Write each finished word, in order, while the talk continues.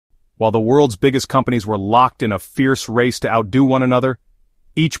While the world's biggest companies were locked in a fierce race to outdo one another,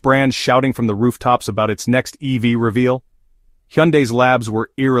 each brand shouting from the rooftops about its next EV reveal, Hyundai's labs were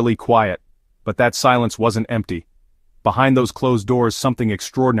eerily quiet, but that silence wasn't empty. Behind those closed doors, something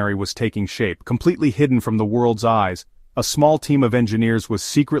extraordinary was taking shape, completely hidden from the world's eyes. A small team of engineers was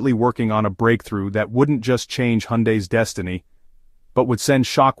secretly working on a breakthrough that wouldn't just change Hyundai's destiny, but would send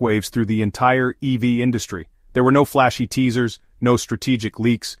shockwaves through the entire EV industry. There were no flashy teasers, no strategic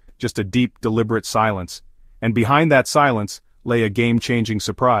leaks, just a deep, deliberate silence. And behind that silence lay a game-changing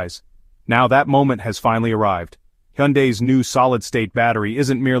surprise. Now that moment has finally arrived. Hyundai's new solid-state battery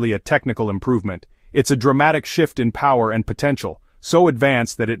isn't merely a technical improvement, it's a dramatic shift in power and potential, so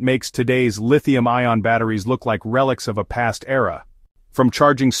advanced that it makes today's lithium-ion batteries look like relics of a past era. From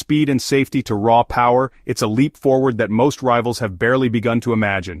charging speed and safety to raw power, it's a leap forward that most rivals have barely begun to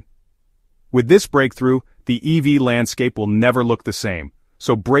imagine. With this breakthrough, the EV landscape will never look the same,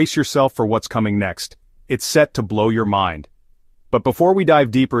 so brace yourself for what's coming next. It's set to blow your mind. But before we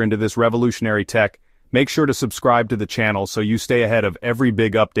dive deeper into this revolutionary tech, make sure to subscribe to the channel so you stay ahead of every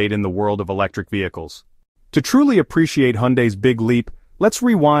big update in the world of electric vehicles. To truly appreciate Hyundai's big leap, let's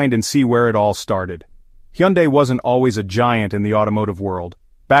rewind and see where it all started. Hyundai wasn't always a giant in the automotive world.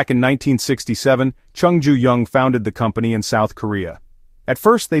 Back in 1967, Chung Ju-young founded the company in South Korea. At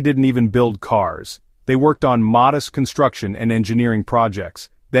first they didn't even build cars. They worked on modest construction and engineering projects.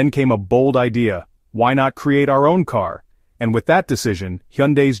 Then came a bold idea: why not create our own car? And with that decision,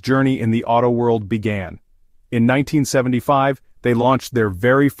 Hyundai's journey in the auto world began. In 1975, they launched their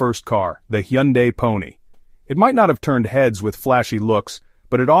very first car, the Hyundai Pony. It might not have turned heads with flashy looks,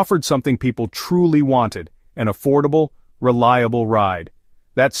 but it offered something people truly wanted: an affordable, reliable ride.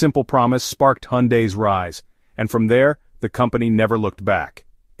 That simple promise sparked Hyundai's rise, and from there, the company never looked back.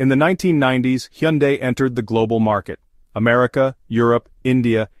 In the 1990s, Hyundai entered the global market. America, Europe,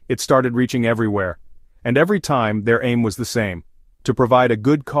 India, it started reaching everywhere. And every time, their aim was the same: to provide a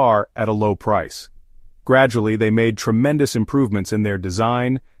good car at a low price. Gradually, they made tremendous improvements in their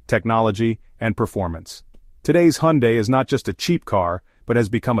design, technology, and performance. Today's Hyundai is not just a cheap car, but has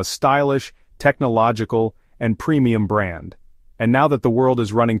become a stylish, technological, and premium brand. And now that the world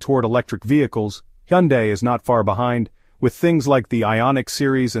is running toward electric vehicles, Hyundai is not far behind. With things like the Ioniq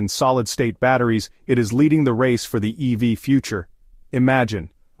series and solid-state batteries, it is leading the race for the EV future. Imagine,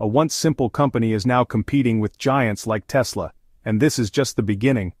 a once simple company is now competing with giants like Tesla, and this is just the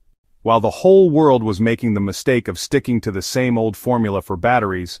beginning. While the whole world was making the mistake of sticking to the same old formula for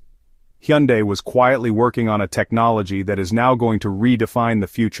batteries, Hyundai was quietly working on a technology that is now going to redefine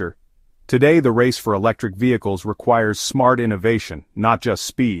the future. Today the race for electric vehicles requires smart innovation, not just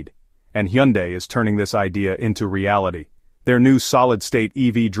speed, and Hyundai is turning this idea into reality. Their new solid-state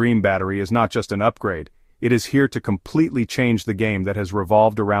EV Dream battery is not just an upgrade, it is here to completely change the game that has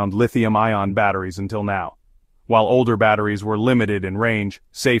revolved around lithium-ion batteries until now. While older batteries were limited in range,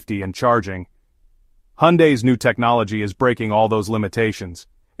 safety, and charging, Hyundai's new technology is breaking all those limitations.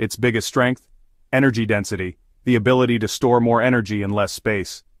 Its biggest strength? Energy density, the ability to store more energy in less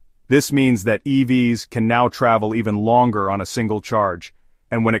space. This means that EVs can now travel even longer on a single charge.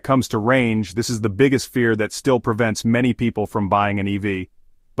 And when it comes to range, this is the biggest fear that still prevents many people from buying an EV.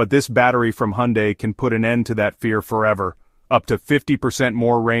 But this battery from Hyundai can put an end to that fear forever. Up to 50%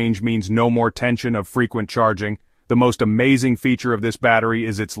 more range means no more tension of frequent charging. The most amazing feature of this battery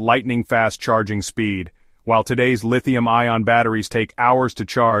is its lightning-fast charging speed. While today's lithium-ion batteries take hours to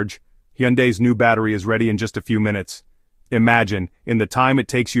charge, Hyundai's new battery is ready in just a few minutes. Imagine, in the time it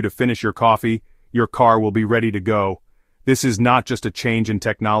takes you to finish your coffee, your car will be ready to go. This is not just a change in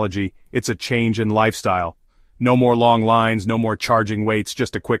technology, it's a change in lifestyle. No more long lines, no more charging waits,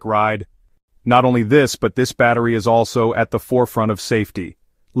 just a quick ride. Not only this, but this battery is also at the forefront of safety.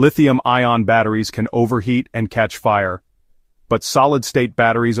 Lithium-ion batteries can overheat and catch fire. But solid-state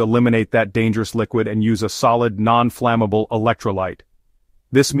batteries eliminate that dangerous liquid and use a solid, non-flammable electrolyte.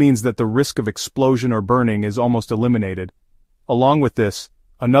 This means that the risk of explosion or burning is almost eliminated. Along with this,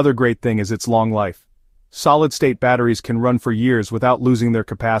 another great thing is its long life. Solid-state batteries can run for years without losing their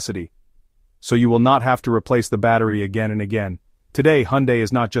capacity. So you will not have to replace the battery again and again. Today, Hyundai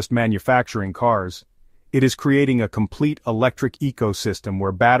is not just manufacturing cars. It is creating a complete electric ecosystem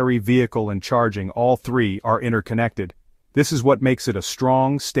where battery, vehicle, and charging, all three, are interconnected. This is what makes it a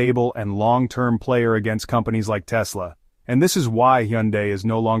strong, stable, and long-term player against companies like Tesla. And this is why Hyundai is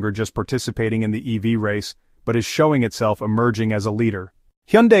no longer just participating in the EV race, but is showing itself emerging as a leader.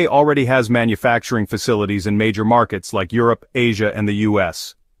 Hyundai already has manufacturing facilities in major markets like Europe, Asia, and the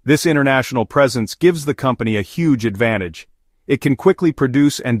US. This international presence gives the company a huge advantage. It can quickly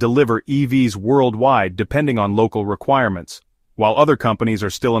produce and deliver EVs worldwide depending on local requirements. While other companies are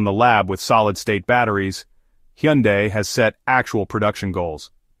still in the lab with solid-state batteries, Hyundai has set actual production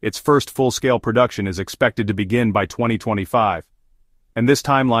goals. Its first full-scale production is expected to begin by 2025. And this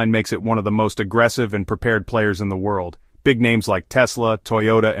timeline makes it one of the most aggressive and prepared players in the world. Big names like Tesla,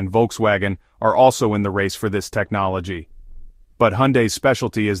 Toyota, and Volkswagen are also in the race for this technology. But Hyundai's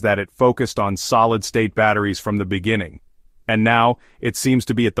specialty is that it focused on solid-state batteries from the beginning. And now, it seems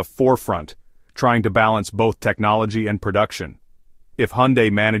to be at the forefront, trying to balance both technology and production. If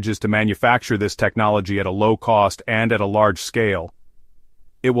Hyundai manages to manufacture this technology at a low cost and at a large scale,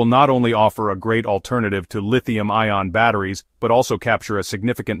 it will not only offer a great alternative to lithium-ion batteries, but also capture a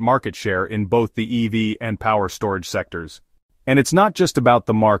significant market share in both the EV and power storage sectors. And it's not just about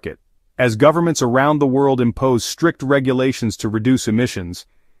the market. As governments around the world impose strict regulations to reduce emissions,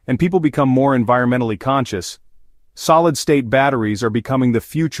 and people become more environmentally conscious, solid-state batteries are becoming the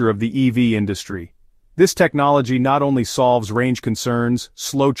future of the EV industry. This technology not only solves range concerns,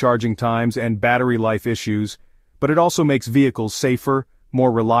 slow charging times, and battery life issues, but it also makes vehicles safer,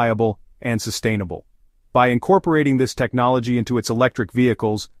 more reliable, and sustainable. By incorporating this technology into its electric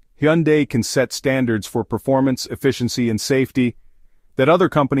vehicles, Hyundai can set standards for performance, efficiency, and safety that other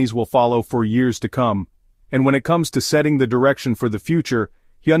companies will follow for years to come. And when it comes to setting the direction for the future,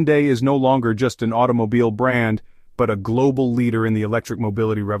 Hyundai is no longer just an automobile brand, but a global leader in the electric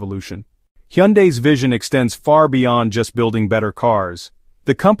mobility revolution. Hyundai's vision extends far beyond just building better cars.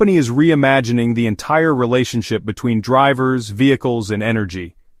 The company is reimagining the entire relationship between drivers, vehicles, and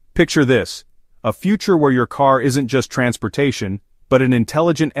energy. Picture this: a future where your car isn't just transportation, but an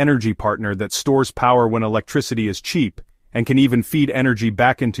intelligent energy partner that stores power when electricity is cheap, and can even feed energy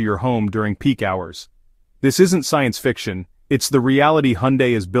back into your home during peak hours. This isn't science fiction, it's the reality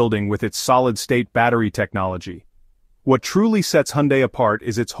Hyundai is building with its solid-state battery technology. What truly sets Hyundai apart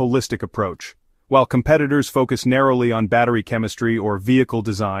is its holistic approach. While competitors focus narrowly on battery chemistry or vehicle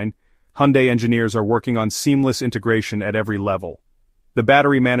design, Hyundai engineers are working on seamless integration at every level. The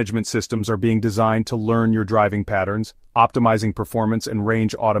battery management systems are being designed to learn your driving patterns, optimizing performance and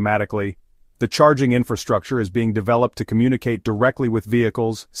range automatically. The charging infrastructure is being developed to communicate directly with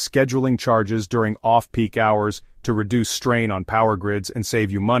vehicles, scheduling charges during off-peak hours to reduce strain on power grids and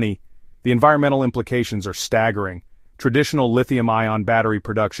save you money. The environmental implications are staggering. Traditional lithium-ion battery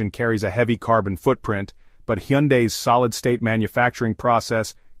production carries a heavy carbon footprint, but Hyundai's solid-state manufacturing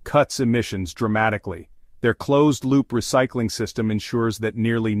process cuts emissions dramatically. Their closed-loop recycling system ensures that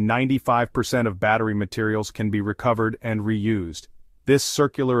nearly 95% of battery materials can be recovered and reused. This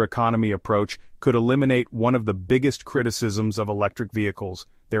circular economy approach could eliminate one of the biggest criticisms of electric vehicles,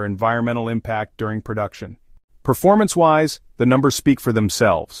 their environmental impact during production. Performance-wise, the numbers speak for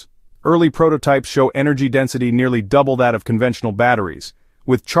themselves. Early prototypes show energy density nearly double that of conventional batteries,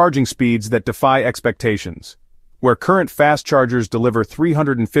 with charging speeds that defy expectations. Where current fast chargers deliver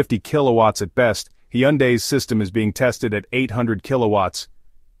 350 kilowatts at best, Hyundai's system is being tested at 800 kilowatts,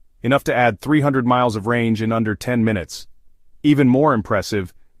 enough to add 300 miles of range in under 10 minutes. Even more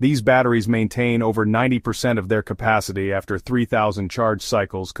impressive, these batteries maintain over 90% of their capacity after 3,000 charge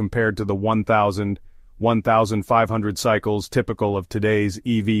cycles compared to the 1,500 cycles typical of today's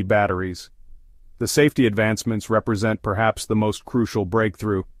EV batteries. The safety advancements represent perhaps the most crucial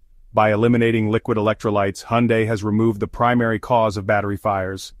breakthrough. By eliminating liquid electrolytes, Hyundai has removed the primary cause of battery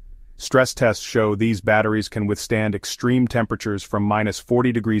fires. Stress tests show these batteries can withstand extreme temperatures from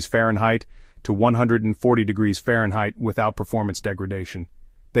 -40 degrees Fahrenheit to 140 degrees Fahrenheit without performance degradation.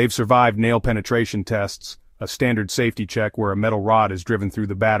 They've survived nail penetration tests, a standard safety check where a metal rod is driven through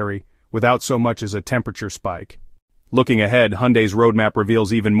the battery, without so much as a temperature spike. Looking ahead, Hyundai's roadmap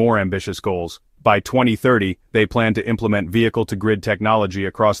reveals even more ambitious goals. By 2030, they plan to implement vehicle-to-grid technology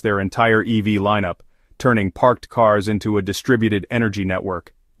across their entire EV lineup, turning parked cars into a distributed energy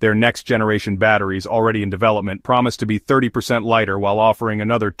network. Their next-generation batteries, already in development, promise to be 30% lighter while offering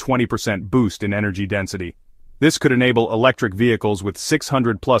another 20% boost in energy density. This could enable electric vehicles with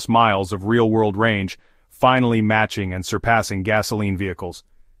 600-plus miles of real-world range, finally matching and surpassing gasoline vehicles.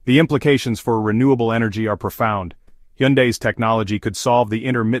 The implications for renewable energy are profound. Hyundai's technology could solve the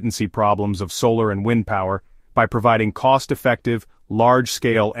intermittency problems of solar and wind power by providing cost-effective,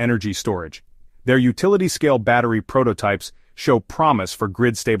 large-scale energy storage. Their utility-scale battery prototypes show promise for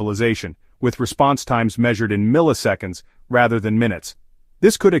grid stabilization, with response times measured in milliseconds rather than minutes.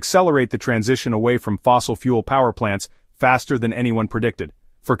 This could accelerate the transition away from fossil fuel power plants faster than anyone predicted.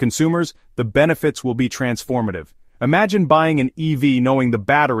 For consumers, the benefits will be transformative. Imagine buying an EV knowing the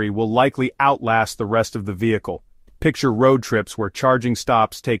battery will likely outlast the rest of the vehicle. Picture road trips where charging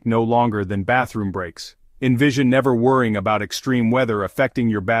stops take no longer than bathroom breaks. Envision never worrying about extreme weather affecting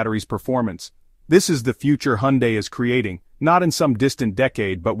your battery's performance. This is the future Hyundai is creating, not in some distant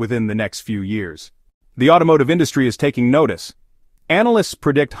decade but within the next few years. The automotive industry is taking notice. Analysts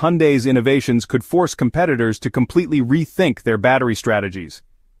predict Hyundai's innovations could force competitors to completely rethink their battery strategies.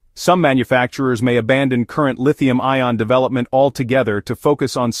 Some manufacturers may abandon current lithium-ion development altogether to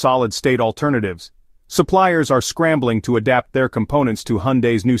focus on solid-state alternatives. Suppliers are scrambling to adapt their components to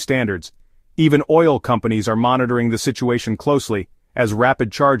Hyundai's new standards. Even oil companies are monitoring the situation closely, as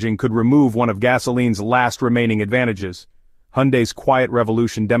rapid charging could remove one of gasoline's last remaining advantages. Hyundai's quiet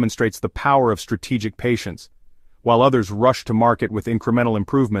revolution demonstrates the power of strategic patience. While others rushed to market with incremental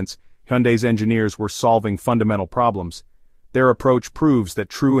improvements, Hyundai's engineers were solving fundamental problems. Their approach proves that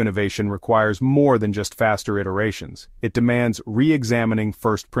true innovation requires more than just faster iterations. It demands re-examining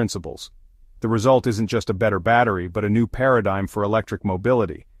first principles. The result isn't just a better battery but a new paradigm for electric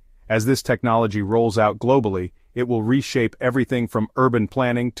mobility. As this technology rolls out globally, it will reshape everything from urban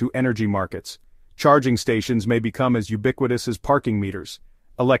planning to energy markets. Charging stations may become as ubiquitous as parking meters.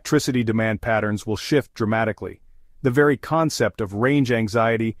 Electricity demand patterns will shift dramatically. The very concept of range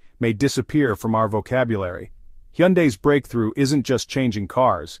anxiety may disappear from our vocabulary. Hyundai's breakthrough isn't just changing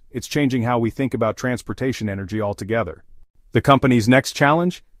cars, it's changing how we think about transportation energy altogether. The company's next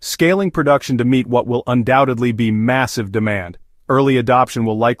challenge? Scaling production to meet what will undoubtedly be massive demand. Early adoption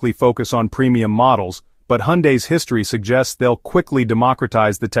will likely focus on premium models, but Hyundai's history suggests they'll quickly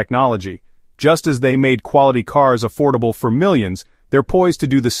democratize the technology. Just as they made quality cars affordable for millions, they're poised to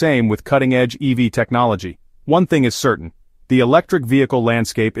do the same with cutting-edge EV technology. One thing is certain, the electric vehicle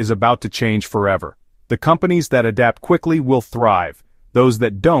landscape is about to change forever. The companies that adapt quickly will thrive. Those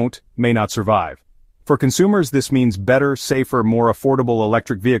that don't may not survive. For consumers, this means better, safer, more affordable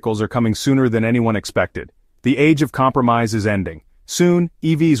electric vehicles are coming sooner than anyone expected. The age of compromise is ending. Soon,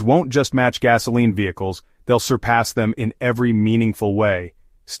 EVs won't just match gasoline vehicles, they'll surpass them in every meaningful way.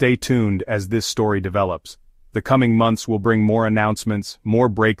 Stay tuned as this story develops. The coming months will bring more announcements, more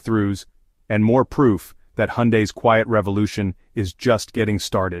breakthroughs, and more proof that Hyundai's quiet revolution is just getting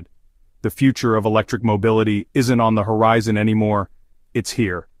started. The future of electric mobility isn't on the horizon anymore, it's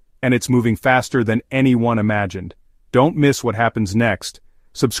here, and it's moving faster than anyone imagined. Don't miss what happens next.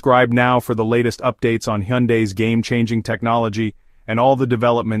 Subscribe now for the latest updates on Hyundai's game-changing technology and all the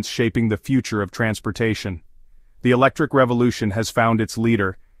developments shaping the future of transportation. The electric revolution has found its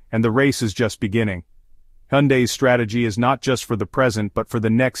leader, and the race is just beginning. Hyundai's strategy is not just for the present but for the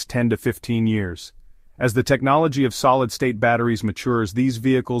next 10 to 15 years. As the technology of solid-state batteries matures, these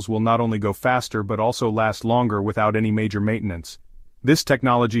vehicles will not only go faster but also last longer without any major maintenance. This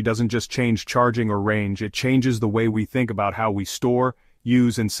technology doesn't just change charging or range, it changes the way we think about how we store,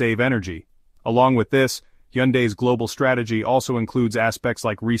 use and save energy. Along with this, Hyundai's global strategy also includes aspects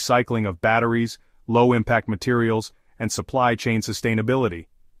like recycling of batteries, low-impact materials, and supply chain sustainability.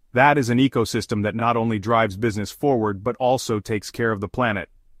 That is an ecosystem that not only drives business forward but also takes care of the planet.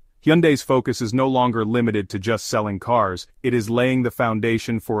 Hyundai's focus is no longer limited to just selling cars, it is laying the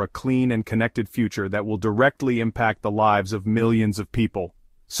foundation for a clean and connected future that will directly impact the lives of millions of people.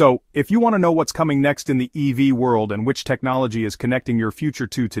 So, if you want to know what's coming next in the EV world and which technology is connecting your future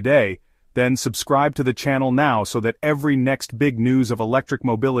to today, then subscribe to the channel now so that every next big news of electric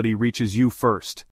mobility reaches you first.